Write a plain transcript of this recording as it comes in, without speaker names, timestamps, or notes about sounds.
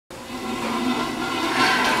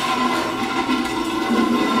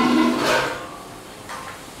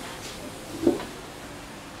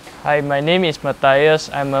Hi, my name is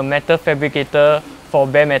Matthias. I'm a metal fabricator for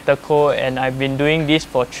Baremetalco and I've been doing this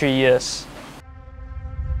for 3 years.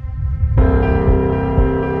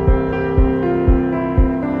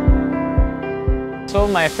 So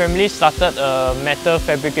my family started a metal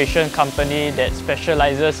fabrication company that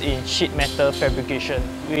specializes in sheet metal fabrication.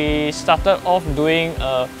 We started off doing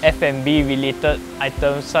F&B related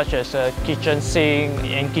items such as a kitchen sink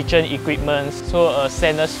and kitchen equipment. So a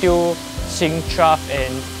stainless steel sink trough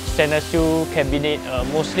and stainless steel cabinet,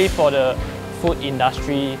 mostly for the food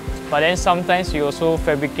industry. But then sometimes we also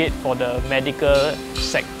fabricate for the medical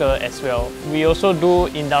sector as well. We also do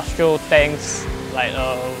industrial tanks like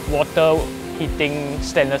water heating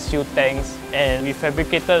stainless steel tanks, and we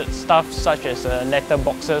fabricated stuff such as letter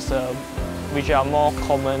boxes, which are more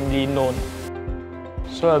commonly known.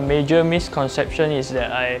 So a major misconception is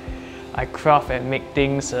that I craft and make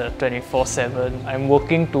things 24/7. I'm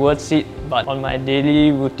working towards it, but on my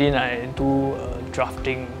daily routine I do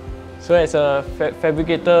drafting. So as a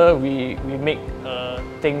fabricator, we make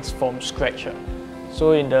things from scratch.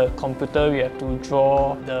 So in the computer, we have to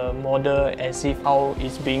draw the model as if how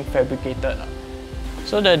it's being fabricated.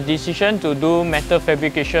 So the decision to do metal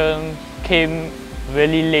fabrication came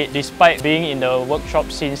really late despite being in the workshop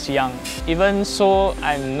since young. Even so,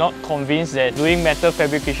 I'm not convinced that doing metal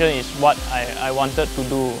fabrication is what I wanted to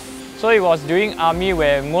do. So it was during army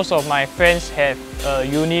where most of my friends have a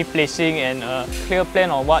uni placing and a clear plan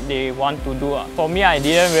of what they want to do. For me, I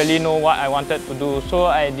didn't really know what I wanted to do, so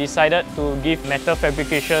I decided to give metal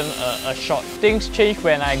fabrication a shot. Things changed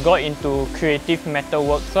when I got into creative metal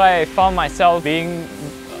work, so I found myself being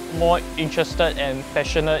more interested and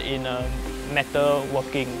passionate in metal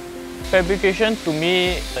working. Fabrication to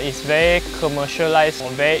me is very commercialized or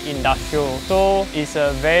very industrial, so it's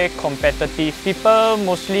very competitive. People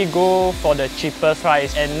mostly go for the cheapest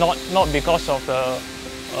price and not because of the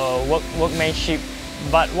workmanship.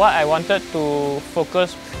 But what I wanted to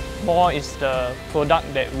focus more is the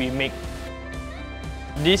product that we make.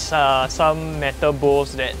 These are some metal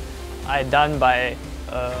bowls that I done by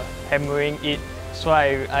hammering it. So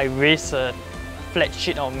I raise a flat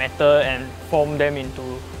sheet of metal and form them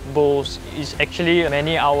into bowls. It's actually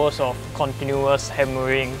many hours of continuous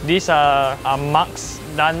hammering. These are marks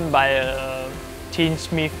done by a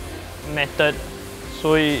Metalsmith method.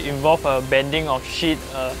 So it involves a bending of sheet,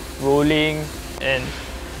 rolling, and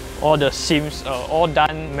all the seams all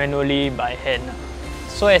done manually by hand.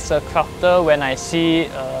 So as a crafter, when I see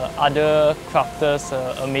other crafters'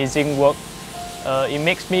 amazing work, it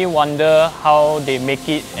makes me wonder how they make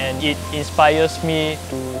it, and it inspires me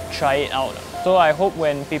to try it out. So I hope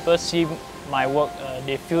when people see my work,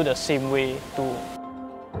 they feel the same way too.